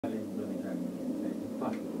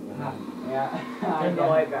Yeah. Turn the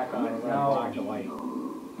light back on. No. Black and white.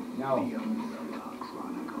 No.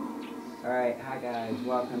 Alright, hi guys.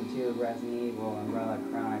 Welcome to Resident Evil Umbrella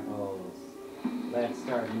Chronicles. Let's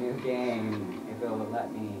start a new game, if it will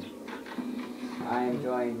let me. I am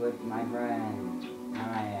joined with my friend,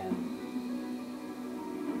 Ryan.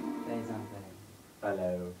 Say something.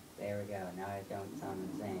 Hello. There we go. Now I don't sound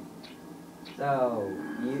the same. So,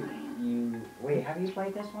 wait, have you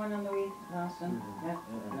played this one on the Wii, Austin? Yeah?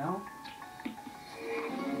 No?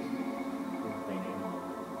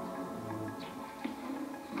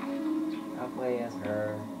 I'll play as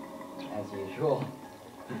her, as usual.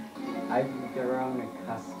 I've grown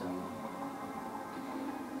accustomed.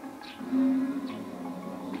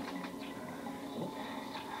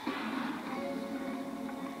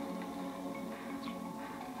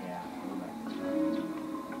 Yeah.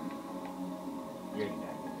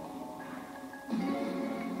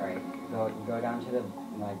 Alright, go down to the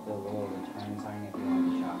little return sign if you want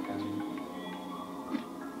the shotgun.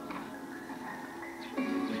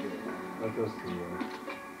 That goes to you.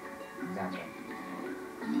 Exactly.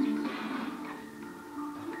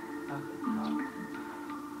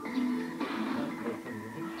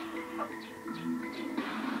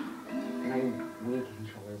 My Wii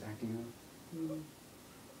controller's acting up.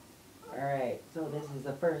 Alright, so this is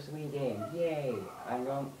the first Wii game. Yay! I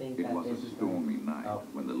don't think that this is... It was a stormy night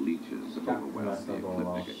when the leeches overwhelmed the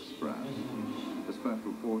Ecliptic Express. The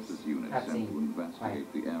Special Forces unit sent to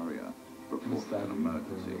investigate the area reported an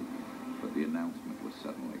emergency, but the announcement was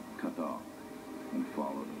suddenly cut off and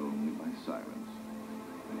followed only by sirens.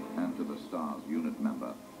 Enter the STARS unit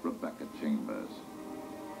member, Rebecca Chambers.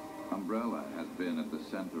 Umbrella has been at the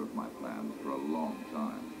center of my plans for a long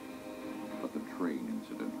time, but the train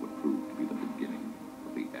incident would prove to be the beginning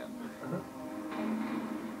of the end.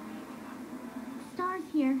 STARS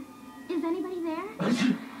here. Is anybody there?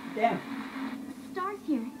 Damn. STARS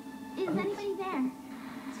here. Is anybody there?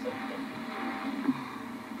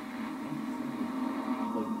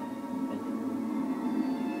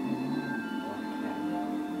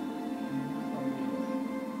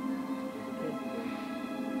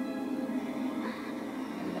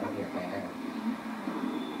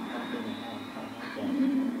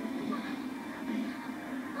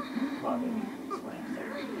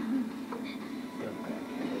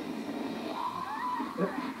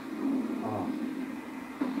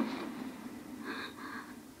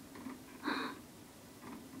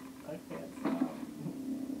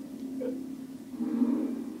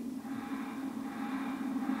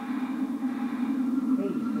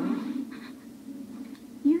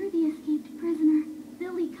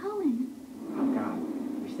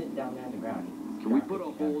 Can we put a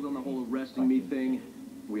hold on the whole arresting me thing?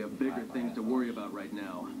 We have bigger things to worry about right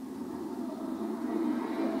now.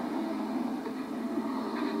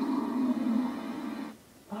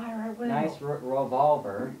 Nice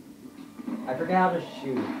revolver. I forgot how to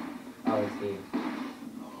shoot. Oh, Steve.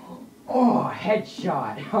 Oh,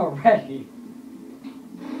 headshot already.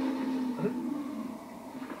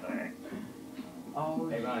 Oh,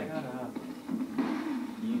 hey, Ryan. shut up.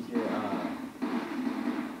 Use your,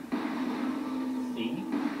 C,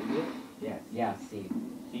 is it? Yes. Yeah, C.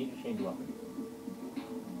 C to change weapon.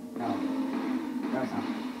 No. No, it's not.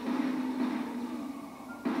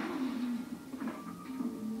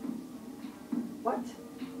 What?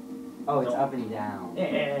 Oh, it's up and down.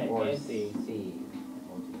 Or and C. C.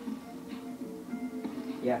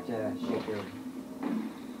 You have to shake your...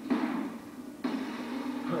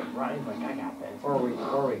 Ryan's like, I got this. Or we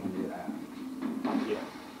can do that. Fuck you.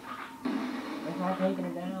 That's not taking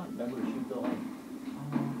it down. Remember to shoot the light.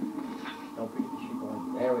 Don't forget to shoot the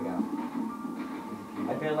light. There we go.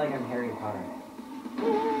 I feel like I'm Harry Potter.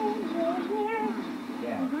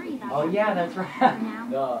 Yeah. Oh yeah, that's right.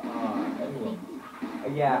 The, emblem.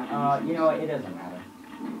 Yeah, you know what, it doesn't matter.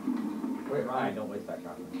 Wait, Ryan, don't waste that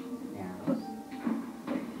shotgun. Yeah.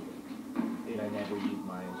 Dude, I never use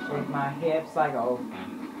my... Shake my hips like a...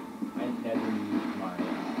 I never use my,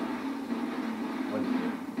 what is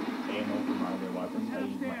it? Ammo for my other weapons. I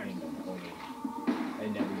use my handgun only. I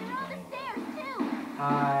never use my handgun.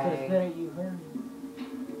 Hi. That you heard.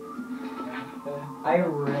 I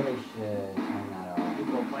really should turn that off. You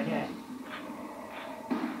broke my neck.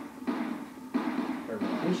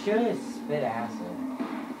 We should spit acid.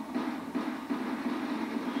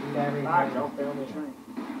 Shoot everything. Don't fail me. It's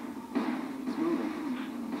moving.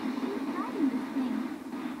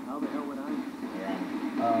 How the hell would I?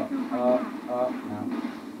 No.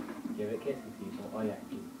 Give it kisses, people. Oh yeah.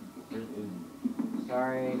 Here's Uzi.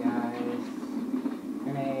 Sorry, guys.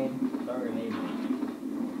 Grenade. Sorry, grenade.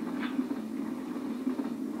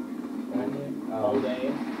 Oh. All day.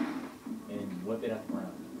 whip it at the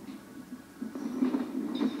ground.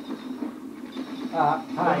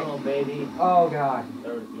 Hi. Oh, baby. Oh, God.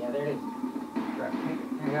 Yeah, there it is.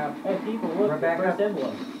 Pick up. Hey, people, look, Rebecca. the first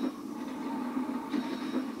emblem.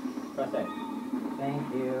 Press A.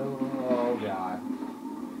 Thank you. Oh, God.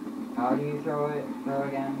 How do you throw it? Throw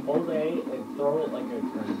again? Hold A and throw it like a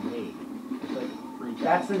grenade. It's like free.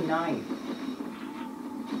 That's a knife.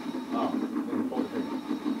 Oh, then pull the trigger.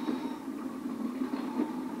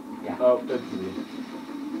 Yeah. Oh, it's B.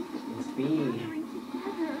 It's B. Gathering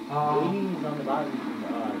together. Oh, B's on the bottom.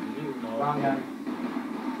 You know. wrong gun.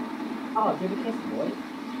 Oh, give a kiss, boy.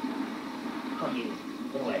 Come you.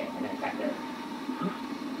 Get away. I'm gonna attack there.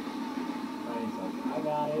 I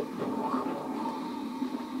got it.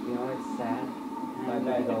 You know what's sad? My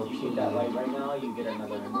bad, if you shoot that light right now, you get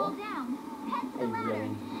another Take them all emblem. down. Head to I the ladder.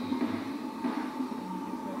 really...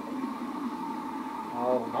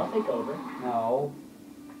 Oh, I'll take over. no.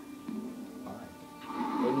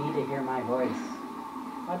 Fine. They need to hear my voice.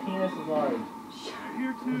 My penis is large.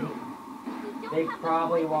 Here too. We don't They have to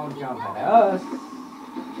probably fight won't them jump at together. us.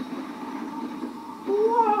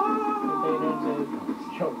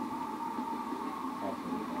 Choke.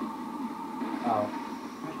 Oh.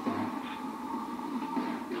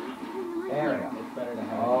 There we go. It's better to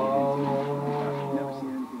have Oh. I've never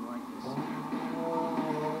seen anything like this.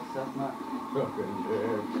 Oh, suck my...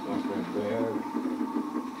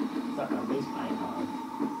 Suck on these pythons.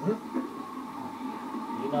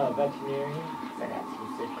 You know veterinary? So that's who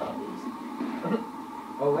sick copies.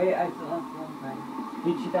 Oh, wait, I still have one thing.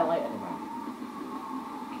 Dude, shoot that light anyway.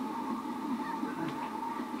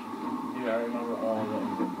 Dude, I remember all the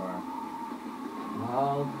engine bar.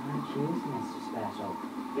 Well, choose Mr. Special.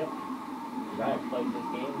 Yep. Cause I have played this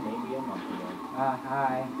game maybe a month ago.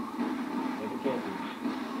 Hi. Take a kiss.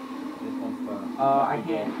 This one's fun. Oh, I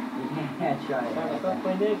can't. You can't headshot it. Stop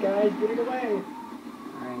playing it, guys. Get it away.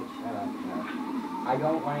 Alright, shut up. I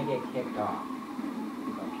don't want to get kicked off.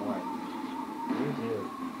 You do.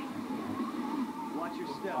 Watch your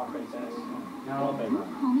step, princess. No.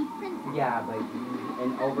 Call me princess. Yeah, but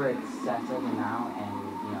an over excessive amount, and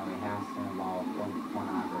you know it has to involve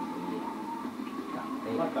pornography.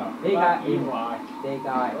 What the They fuck got you watch? They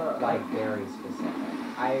got like very specific.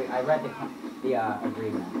 I read the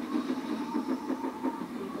agreement.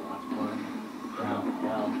 People watch porn. No.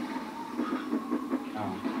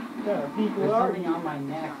 Oh. There are people There's are. something on my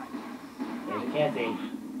neck. Yeah, you can't see.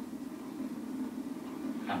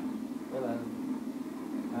 Hello.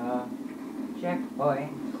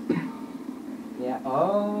 Checkpoint. Yeah.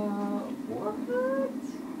 Oh. What?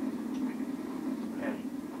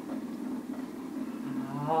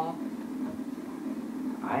 Oh.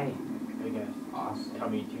 Big ass Awesome.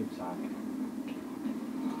 tummy tube socket.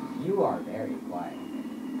 You are very quiet.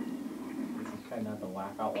 This is trying not to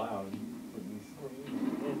laugh out loud.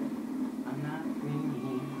 I'm not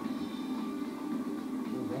really.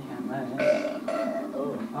 You wish I was.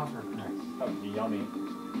 Oh, Oh, for Christ. that was yummy.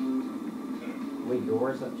 Wait,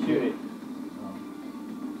 doors up. Shoot it. Oh.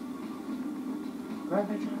 Grab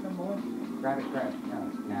that shotgun, boy. Grab it, grab it. No.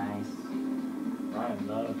 Nice. Ryan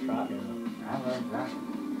loves shotgun. I love that.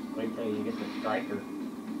 Wait till you get the striker.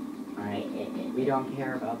 Alright. We don't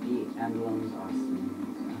care about the emblems,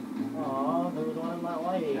 Austin. Aw, there was one in my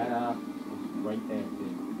light. Shut up. It's right there,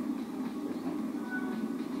 too.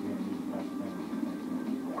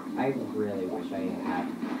 I really wish I had.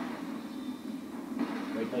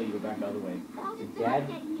 Wait till you go back the other way. How did It's that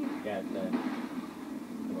dead? get here? Yeah, it's dead.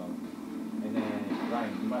 Well, and then,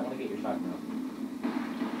 Ryan, you might want to get your shotgun out.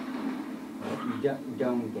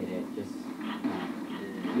 Don't get it. Just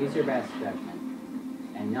use your best judgment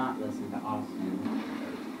and not listen to Austin.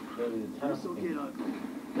 This will get ugly.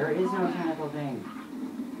 There is no tentacle thing.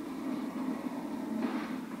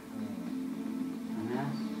 A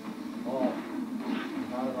mess. Well,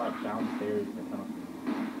 not like downstairs or something.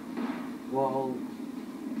 Well,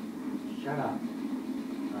 shut up.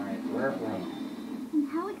 Alright, We're playing. And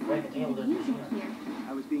how exactly did you get here?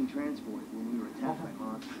 I was being transported when we were attacked by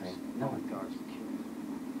monsters. Right. No one Guards were killed.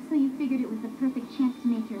 So you figured it was the perfect chance to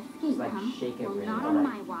make your escape, Just, like, huh? shake it well, really not hard. on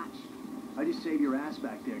my watch. I just saved your ass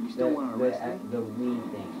back there, and you still want to arrest me? The weed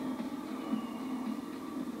thing.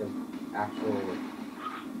 The actual.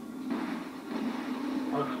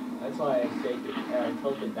 Oh, that's why I shake it. I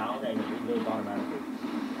tilt it down and it reloads automatically.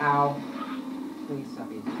 Ow. Please stop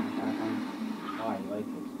using my shotgun. Oh, I like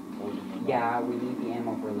it. Holding the Yeah, we need the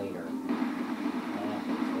ammo for later.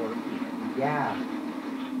 Yeah.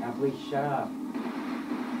 Now please shut up.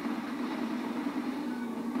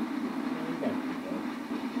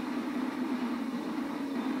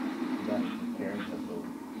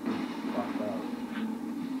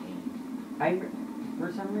 For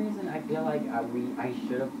some reason, I feel like I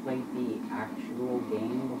should have played the actual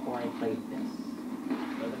game before I played this.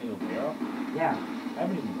 Resident Evil 0? Yeah. I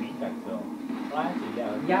haven't even beat that still. Well, actually,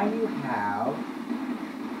 yeah. Yeah, you have.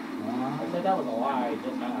 I said that was a lie. I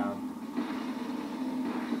just have.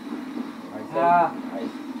 I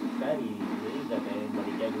said he leaves at the end, but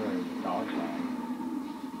he gives her his dog tag.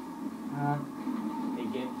 He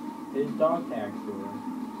gives his dog tags to her.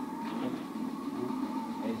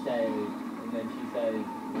 And says, and then she says,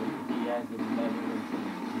 he has the measurements and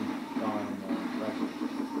he's gone in the record.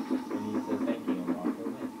 And he says, thank you, and walks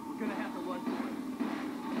away. We're gonna have to run for it.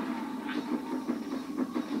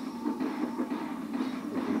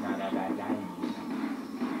 This is not a bad guy anymore.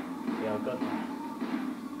 Yo, good guy.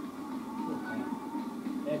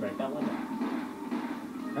 Hey, break that window.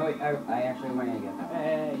 No, wait, I actually wanted to get that.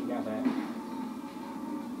 Hey, you got that.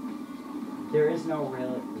 There is no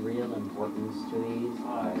real importance to these. Oh,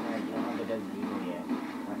 sorry, you don't have the Desert Eagle yet.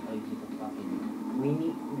 Like, people fucking... We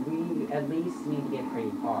at least need to get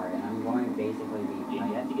pretty far, and I'm going to basically be... Dude,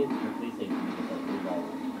 you have to get to the police station to get the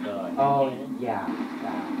revolver. Oh, yeah.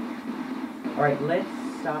 Alright, let's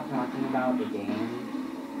stop talking about the game,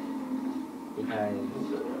 because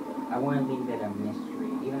I want to leave it a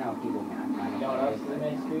mystery, even though people can't find it. You know what else is a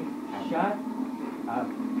mystery? Shut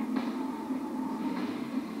up.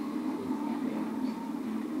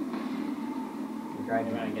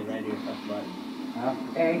 Get ready to press the button.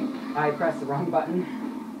 A. I pressed the wrong button.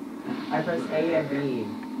 I pressed A and B.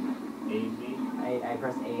 A and B? I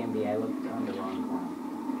pressed A and B. I looked on the wrong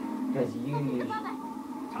one. Because you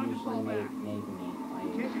usually make me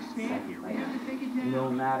like second player. No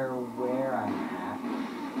matter where I'm at.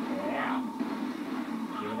 Yeah.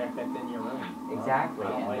 Even if that's in your room. Exactly, I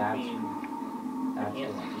don't and like that's being... I the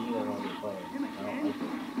can't one. see that all the players. I don't like it.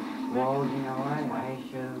 Well, you know what? I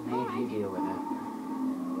should have made you deal with it.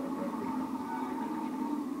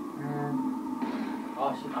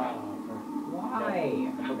 Oh, shit. Why?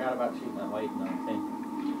 I forgot about shooting that light in the thing.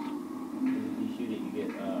 If you shoot it, you get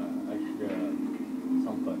extra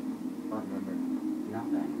something. I don't remember.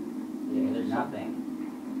 Nothing. Yeah, there's nothing.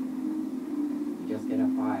 You just get a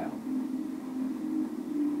file.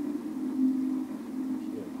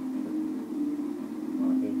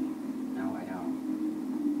 No, I don't.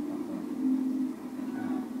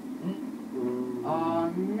 Oh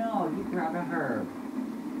no, you grabbed a herb.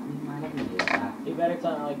 You might have needed that. You better it's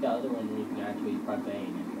not like the other one where you can actually press A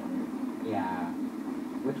and it's better. Yeah.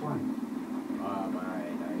 Which one?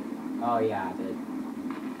 Oh yeah,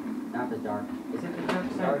 not the dark. Is it the dark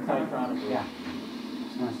side? Dark Side Chronicles. Yeah.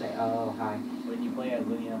 Just wanna say, oh hi. When you play as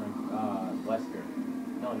Leon and Wesker.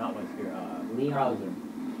 No, not Wesker. Leon. Krauser.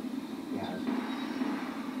 Yeah.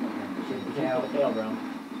 Shoot the for tail. the tail, bro.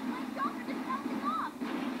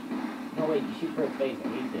 No, wait, you shoot for his face. I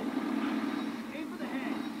hate it. Aim for the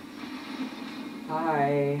head. Hi.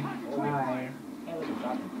 Hi. Hey, look, it's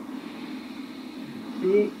shocking.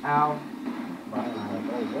 See? Ow. Brian's like,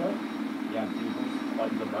 oh, what? Yeah, dude, just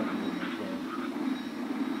like the button movement thing.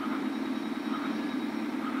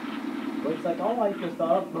 But it's like, I like this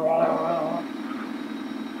stuff.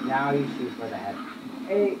 Now you shoot for the head.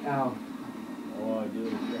 Hey, oh. Oh,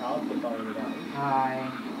 dude, it's your house that's all over that.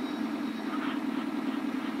 Hi.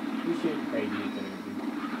 You shoot crazy things.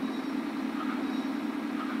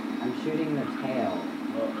 I'm shooting the tail.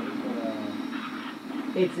 Well, aim for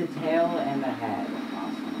the... It's the tail and the head.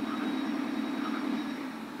 Awesome.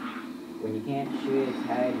 When you can't shoot its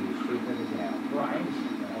head, you shoot for the tail. Brian,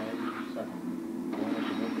 shoot the head. Start going with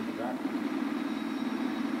the book with the back.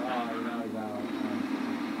 Oh, you know he's out.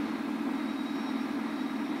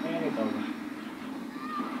 And it's over.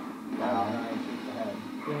 Wow. Brian shoots the head.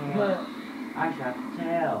 Yeah. I shot the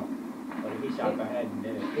tail. But if he shot the head and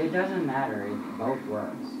did it, It doesn't matter. It both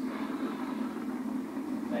works.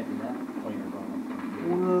 nice as that pointer going.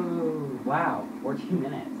 Whoa. Wow. 14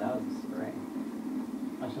 minutes. That was great.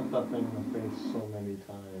 I shot that thing in the face so many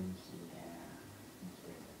times. Yeah.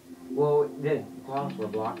 Well, the claws were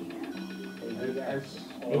blocking it.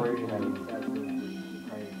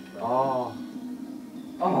 Oh.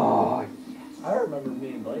 Oh. I remember me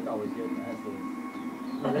and Blake always getting S's.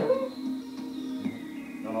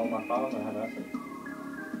 On all my files, I have S's.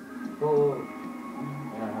 Well,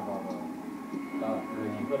 And I have all the stuff.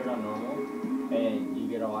 If you put it on normal, and you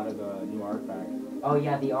get a lot of the new artifacts. oh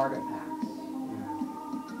yeah, the artifacts.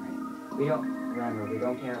 Yeah. Right. We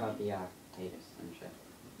don't care about the status and shit.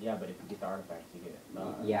 Yeah, but if you get the artifacts, you get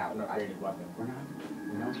Yeah, an upgraded weapon. We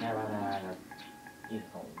don't care about that either. He's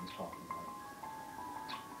talking about.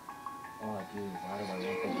 Oh, dude, why do I want that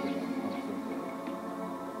shit? I'm so good.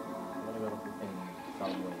 I want to go to the thing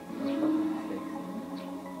Subway.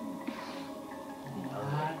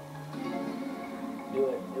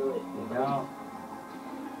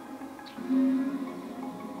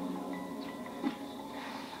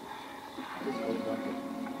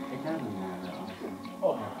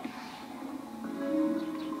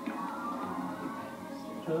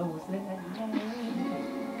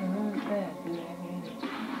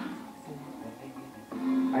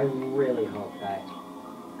 I really hope that.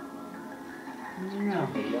 No.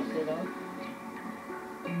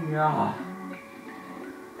 No.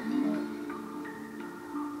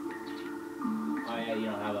 Oh yeah, you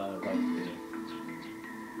don't have a voice, do you?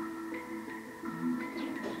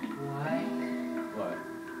 What? What?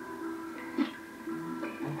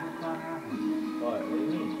 What happened? What? What do you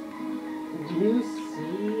mean? Did you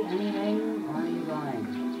see anything? Or are you blind?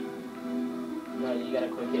 No, you gotta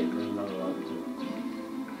click it and then you know what to do.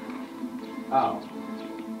 Oh.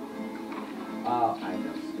 Oh, I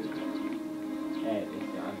just stupid. Hey,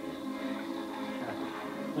 it's done.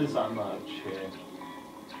 At least I'm not a chick.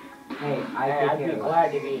 Hey, I'd be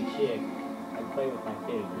glad to be a chick. I'd play with my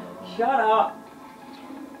kids. Shut up!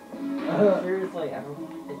 Seriously,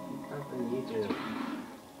 everyone that you talk on YouTube.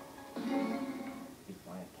 It's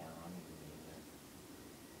my account. I'm even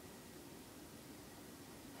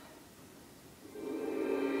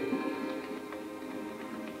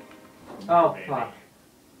Oh, Baby. fuck.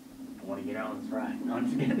 I want to get out on this ride. No, I'm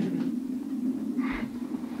just kidding.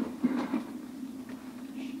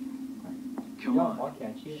 Come on. Why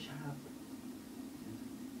can't you? Shut up.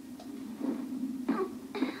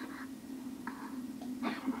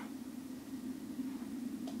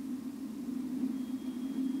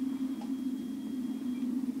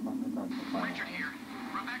 Richard here.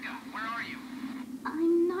 Rebecca, where are you?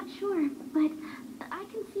 I'm not sure, but I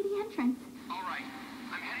can see the entrance. All right.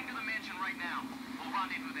 I'm heading to the mansion right now. We'll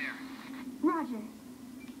rendezvous there. Roger.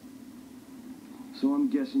 So I'm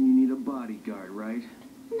guessing you need a bodyguard, right?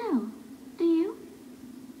 No. Do you?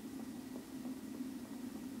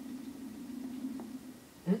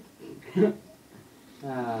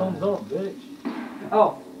 Thumbs up, bitch.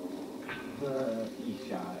 Oh, You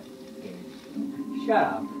shot. shut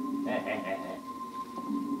up.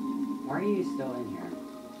 Why are you still in here?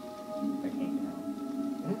 I can't get out.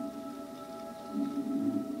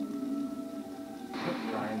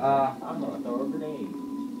 Ryan, I'm gonna throw a grenade.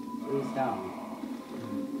 Please don't.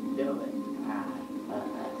 Do it.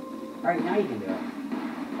 Alright, now you can do it.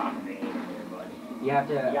 Pop a grenade in there, buddy. You have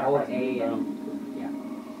to gotta hold press A B, bro. and... Yeah.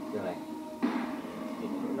 Do it.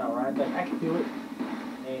 No, Ryan's like, I can do it.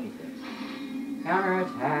 Anything.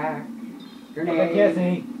 Counterattack. Grenade. Okay,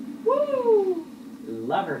 Cassie. Woo!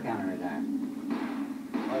 Love her counterattack.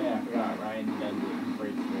 Oh yeah, I forgot. Ryan does it.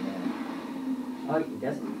 Breaks the net. Oh, it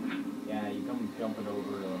doesn't. Yeah, you come jumping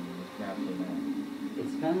over and snaps the net.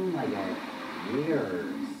 It's been like a year or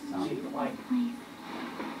something. Like, Please.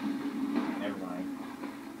 never mind.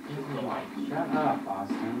 Like, Shut up,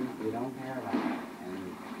 Austin. We don't care about that.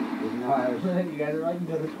 And even though I was... you guys are like,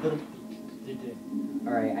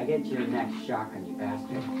 Alright, I get your next shotgun, you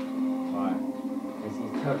bastard. Why? Because he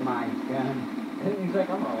took my gun. And he's like,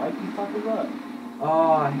 I'm gonna light these fuckers up.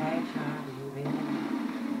 Oh, headshot, you win.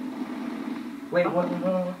 Wait, what?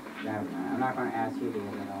 No. Never mind. I'm not going to ask you because I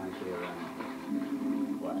don't want you to run.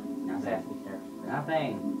 What? Nothing.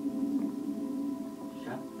 Nothing.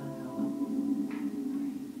 Shut the hell up.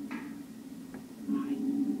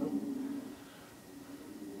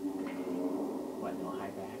 What, no high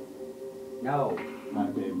back? No. My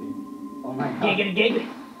baby. Oh my god. Giggity.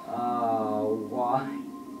 Oh, why?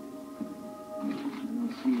 I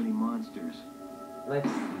don't see any monsters. Let's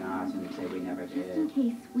not and say we never Just in did.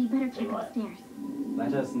 case, we better Say check what? upstairs.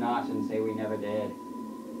 Let us not and say we never did.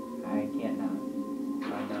 I can't not.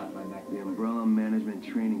 Why not? My neck. The Umbrella Management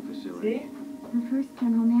Training Facility. The first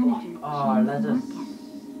general manager. Oh, James let us Marcus.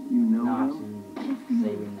 You know not him? and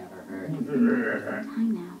say we never heard. He's been there for some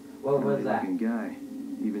time now. What was that? Funny-looking guy.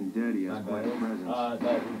 Even dead, he has My quite a bad. presence.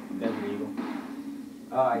 That's legal.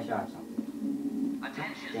 Oh, I shot something.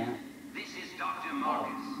 Attention, Damn it. this is Dr.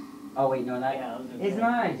 Marcus. Oh, wait, no, that... Yeah, I was gonna It's say.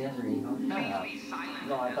 not a Desert Eagle. Shut Please up. be silent.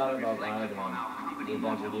 No, I as thought we about reflect that upon our company The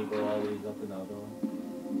motto. Desert Eagle always up and out there.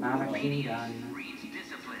 Mama machine Obedience gun. breeds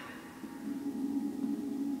discipline.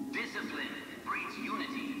 Discipline breeds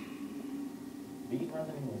unity. Beat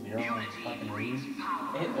Resident Evil 0 on Unity fucking breeds Wii.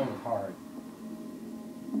 power. It was hard.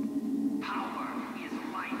 Power is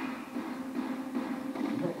life.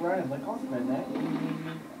 Ryan's like, I'll spend that.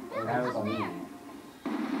 That was me.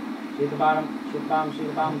 Shoot the bottom. Shoot the bottom. Shoot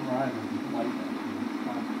the bottom. Ryan was like that.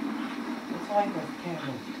 It's like this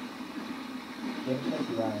candles. Give it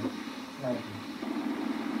to Ryan. Thank you.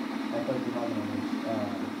 I thought you might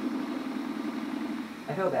I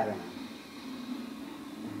feel better now.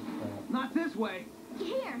 Not this way!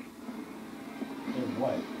 Here!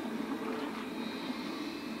 what?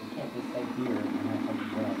 You can't just stay here and have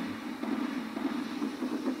something done.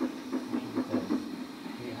 You should say,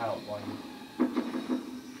 hey, how, why?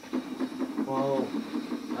 Well,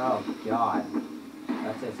 Oh god.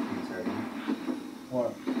 That's disconcerting.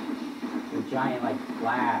 What? The giant like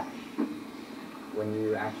flash when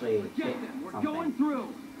you actually hit Get them. We're something. going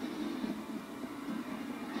through.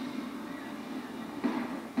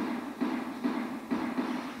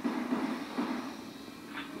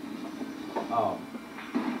 Oh.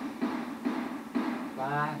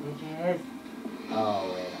 5 inches.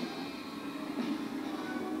 Oh, wait a minute.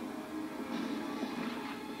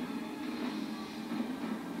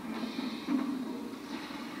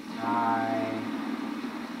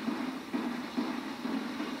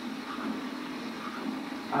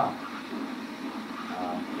 Oh.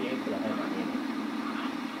 She aimed for the head, I mean.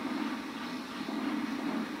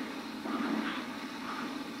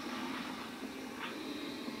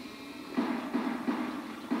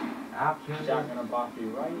 I'll kill you. Shotgun or bop you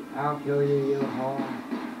right. I'll kill you, you whore.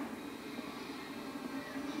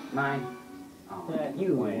 Mine. Oh, Yeah,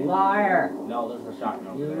 you win. liar! No, there's a shotgun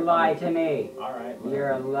over You there. lie to me. Alright.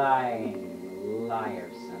 You're a lying liar,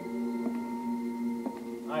 son.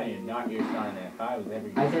 I am not your son. If I was ever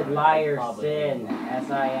your I said son, liar, I'd probably sin. be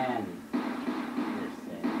S-I-N. your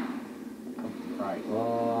sin. Come from Christ.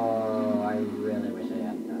 Oh, I really wish I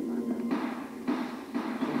hadn't done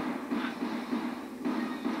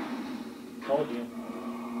Told you.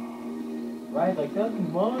 Right, like that's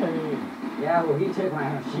mine. that. Yeah, well, he took my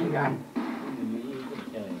machine gun.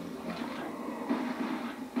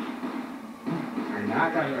 I'm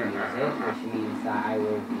not going to use it, which means that I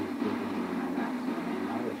will be keeping my maximum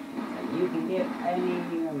ammo, which means that you can get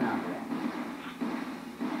any amount of it.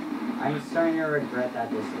 I'm starting to regret that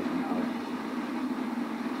decision already.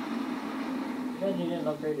 Then you didn't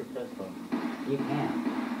upgrade your pistol. You can't.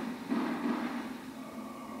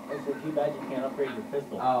 It's so too bad you can't upgrade your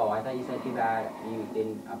pistol. Oh, I thought you said too bad you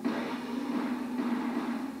didn't upgrade.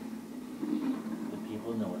 The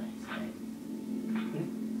people know what I say.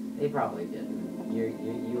 They probably didn't.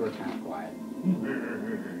 You were kind of quiet.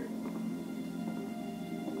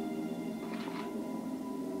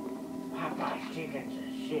 Popeye's chicken's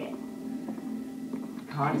a shit.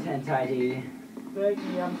 Content ID.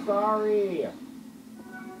 Becky, I'm sorry.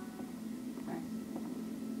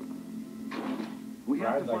 We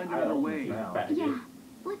have to Like, find I another own way. this now. Yeah,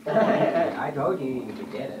 let's go. I told you you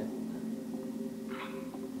could get it.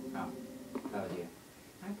 Oh, that was you.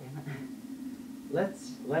 God damn it.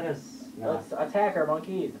 Let us. Let's attack our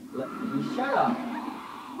monkeys. You shut up.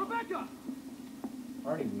 Rebecca, I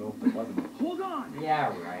don't even know if it wasn't. hold on.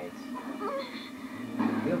 Yeah, right.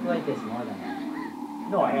 You've played this more than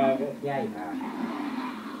anyone. No, I haven't. Yeah, you have.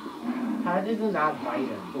 How does it not bite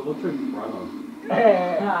him? It looks like Chronicles.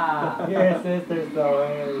 Ah. Your sister's so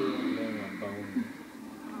angry.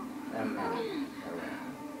 That's kind of.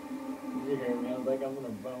 Did you hear me? I was like, I'm gonna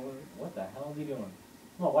bone. What the hell is he doing? I'm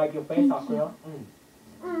gonna wipe your face off, girl.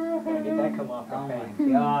 Gotta get that come off Oh her my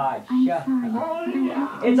face. god, I'm shut sorry. up. Oh,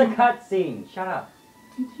 yeah. It's a cutscene. Shut up.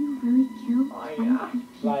 Did you really kill Oh, 23 yeah.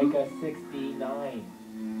 people? Like a 69.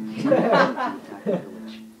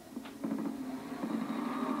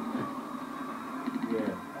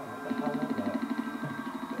 Yeah. Oh, what the hell was that?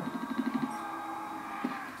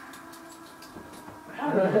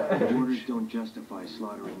 Orders don't justify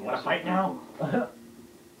slaughtering. Wanna fight now? I don't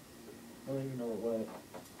even know what.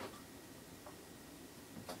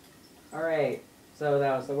 Alright, so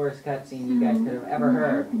that was the worst cutscene you guys could have ever What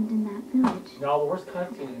heard. happened in that village? No, the worst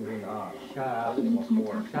cutscene is in Shut up. You can't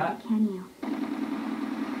talk Shut. about it, can you?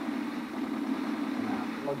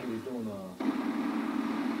 Monkey was doing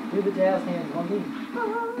do the jazz hands, monkey.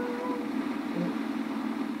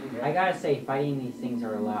 I gotta say, fighting these things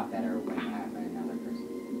are a lot better when you have another person.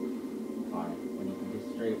 When you can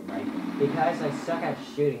just straight right them. Because I suck at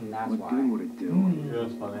shooting, that's What why. good would it do? Yeah,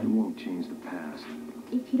 it's It funny. won't change the past.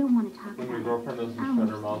 If you don't want to talk When about your it, girlfriend doesn't I'll shut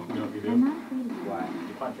her mouth, you know what you I'm do? not afraid of you. Why?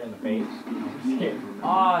 You punch her in the face. I'm scared.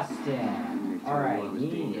 Austin! They tell you I Alright, was you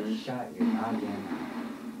need to dangerous. shut your goddamn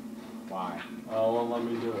mouth. Why? Oh, well, let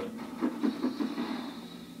me do it.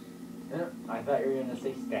 I thought you were gonna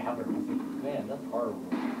say stab her. I was like, man, that's horrible.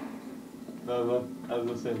 No, I was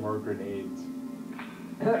gonna say more grenades.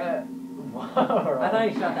 I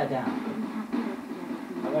thought you shot that down. We have to work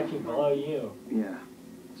together. How about you blow you? Yeah.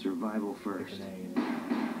 Survival first. Grenade.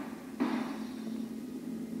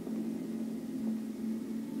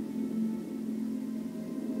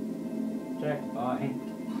 Checkpoint.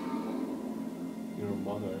 Your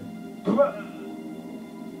mother.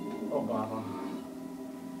 Oh, Baba.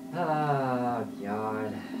 Oh,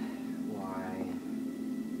 God. Why?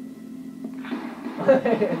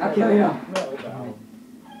 I'll kill you. No, no.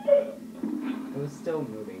 It was still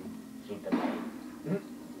moving. Shoot the light. You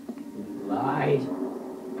lied.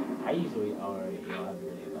 I usually, alright, you don't have to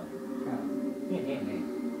really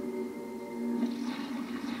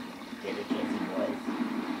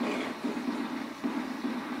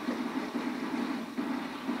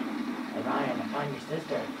Ryan, find your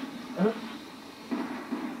sister. Oh,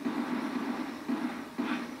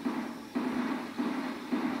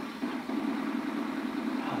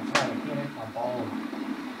 sorry, I can't hit my balls. I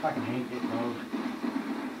fucking hate getting those.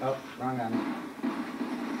 Oh, wrong gun.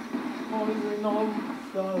 Poison on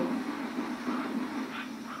stuff.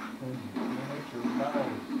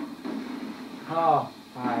 Oh,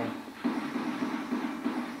 hi.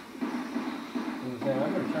 I'm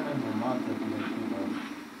gonna turn into a monster for these people.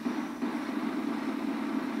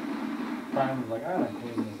 Brian was like, I gotta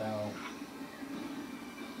clean this out.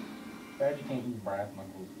 Bad you can't use brass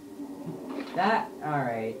knuckles. That,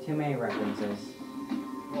 alright, too many references.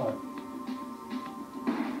 What?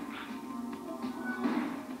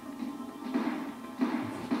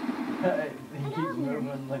 He keeps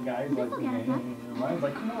moving, the guy's like, Ryan's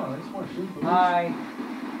like, come on, I just want to shoot the Hi.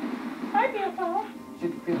 Hi, Grandpa.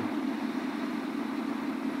 Shoot the field.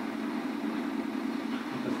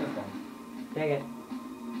 Shoot the system. Take it.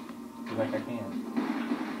 He's like, I can't.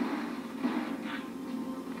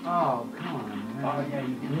 Oh, come on, man. Oh, yeah,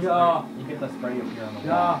 you get the No. spray. You get the spray up here on the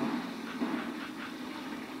No. wall.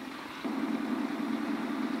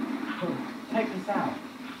 Check this out.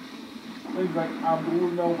 He's like, I'm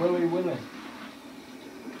doing no willy.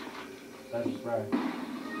 That's right.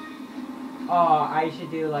 Oh, I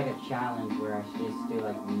should do like a challenge where I should just do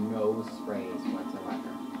like no sprays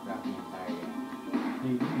whatsoever throughout the entire game.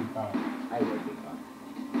 You'd be fine. I would be fine.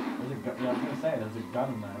 There's a gun. Yeah, I was gonna say, there's a gun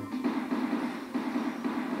in there.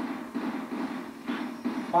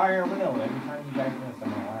 Fire vanilla. Every time you guys miss, I'm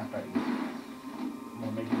gonna laugh at you. I'm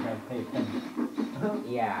gonna make you guys pay attention.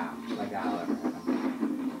 Yeah, like that'll ever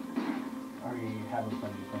happen. Or you have a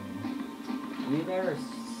funny thing. You better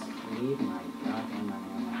leave my goddamn money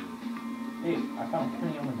alone. Hey, I found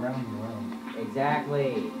Penny on the ground in your room.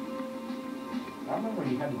 Exactly. I remember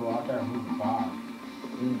you had to go out there and move the box.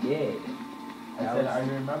 You did. I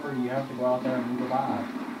remember you have to go out there and move the box.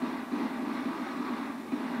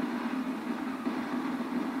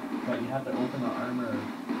 But you have to open the armor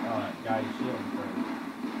guy's shield first.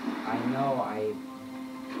 I know.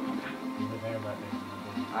 You were there that day.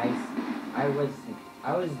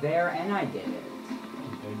 I was there and I did it.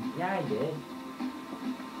 You did. Yeah, I did.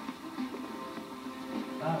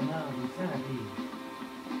 Oh no, the centipede.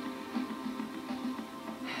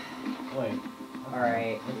 Wait.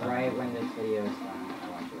 Alright, right when this video is done, I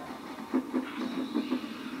want you out.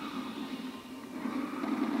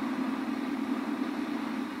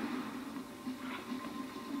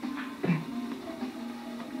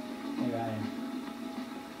 Hey guys.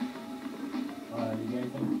 You guys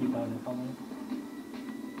think keep on filming?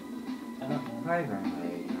 I don't know. Quite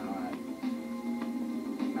frankly, you know what?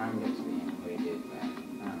 I'm just being way too fat.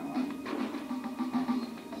 I don't know what.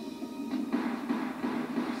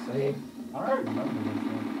 Sleep. I already remember this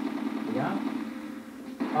one. Yeah?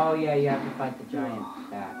 Oh yeah, you have to fight the giant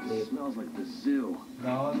bat. It Sleep. smells like the zoo.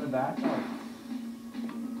 No, in the back. It's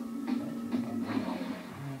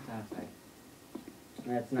outside.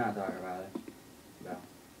 Let's not talk about it. No.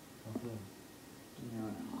 Okay. You know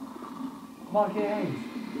what? Monkey eggs.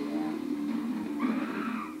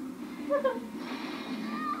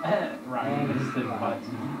 Yeah. Ryan, Eggs this is fly. butts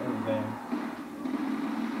over there.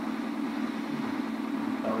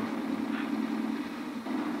 That was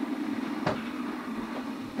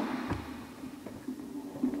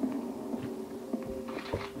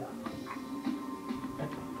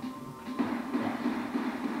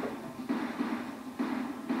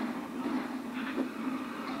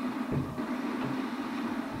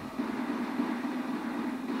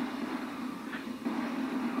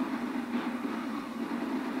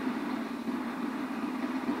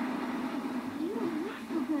You don't look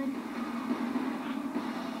so good.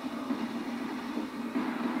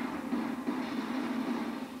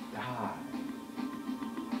 God.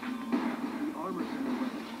 The armor's in the way.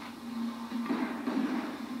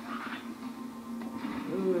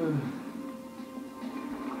 Ooh.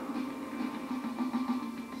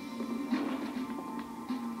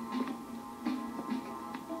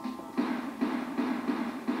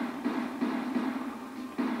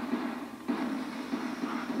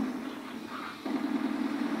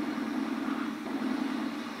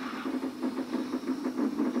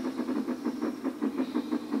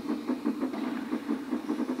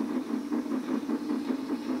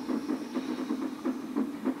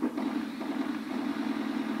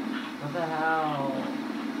 What the hell?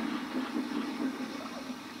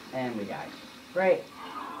 And we died. Great.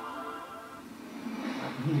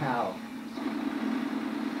 Fucking hell.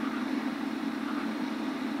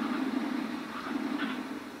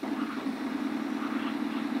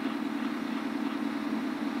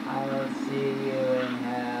 I will see you in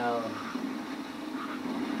hell.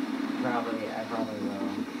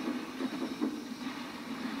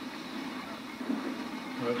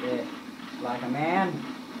 Take it like a man.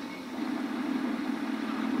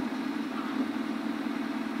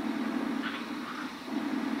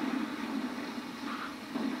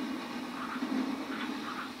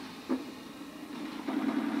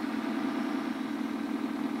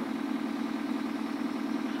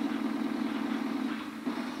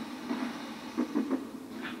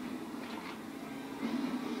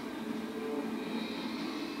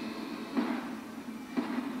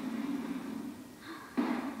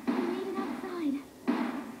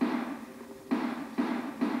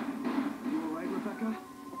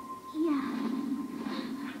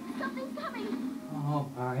 Oh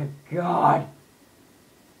my God!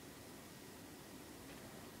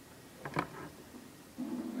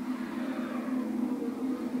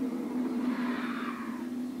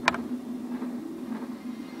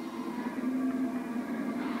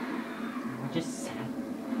 I just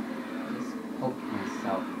poked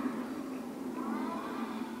myself.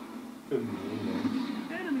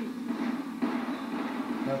 Enemy.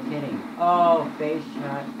 No kidding. Oh, face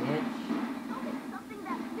shot, bitch. Something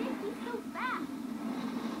that big, he's so fast.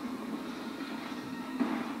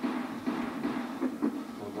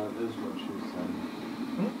 Well, that is what she said.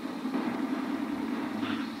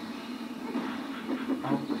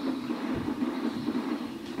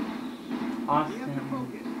 Austin.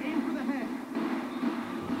 Aim for the head.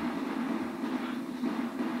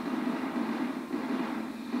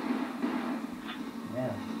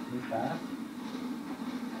 Yeah, he's fast.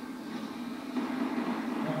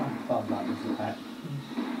 Oh, I thought about this attack.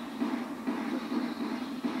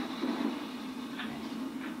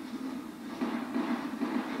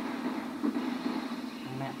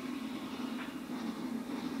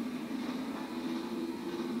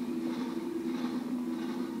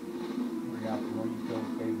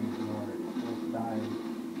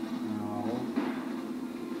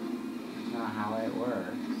 How it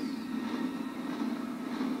works.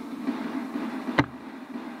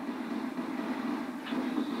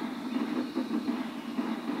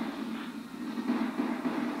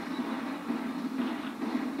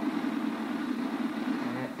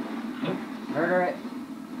 Murder it.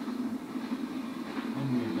 I'm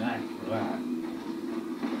gonna be back for that.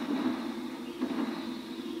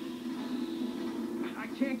 I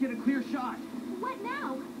can't get a clear shot. What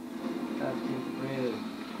now? That's too rude.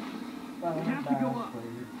 We have to go up.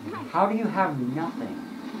 How do you have nothing?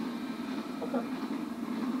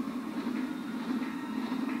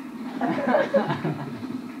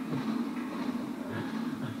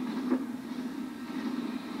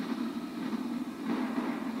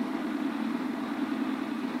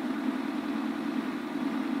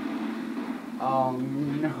 Oh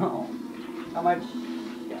no. How much?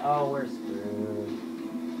 Oh, we're screwed.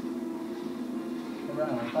 I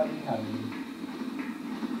thought you had me.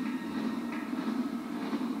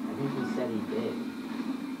 I think he said he did.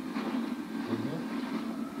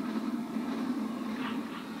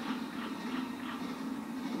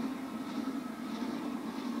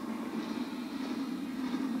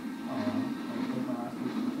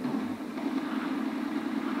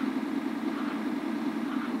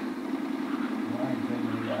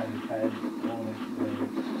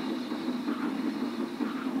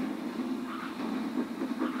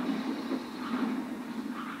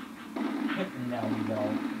 Now we go.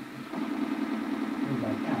 He's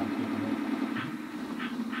like, yeah, I'm kicking it.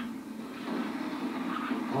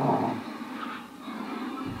 Oh.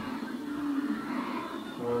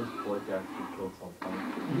 Where's Blake actually killed something?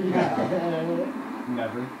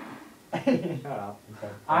 Never. Shut up.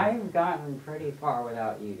 I've gotten pretty far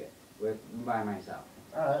without you, by myself.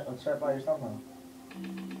 Alright, let's start by yourself now.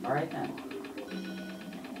 All right then.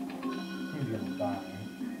 He's gonna die.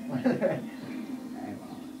 I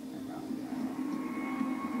won't.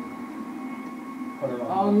 Put it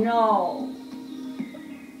Oh on. no!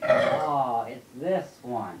 Oh, it's this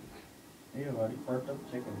one. Here, buddy, burped up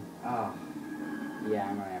chicken. Oh. Yeah,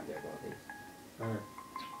 I'm gonna have to go with these. Alright.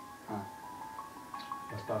 Huh.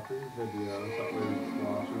 I'll stop this video. Stop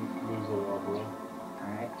watching. Lose a level.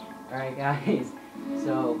 Alright, guys.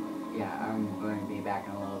 So, yeah, I'm going to be back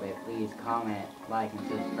in a little bit. Please comment, like, and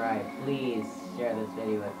subscribe. Please share this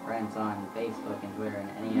video with friends on Facebook and Twitter and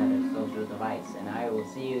any other social device. And I will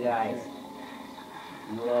see you guys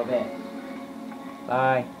in a little bit.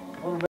 Bye.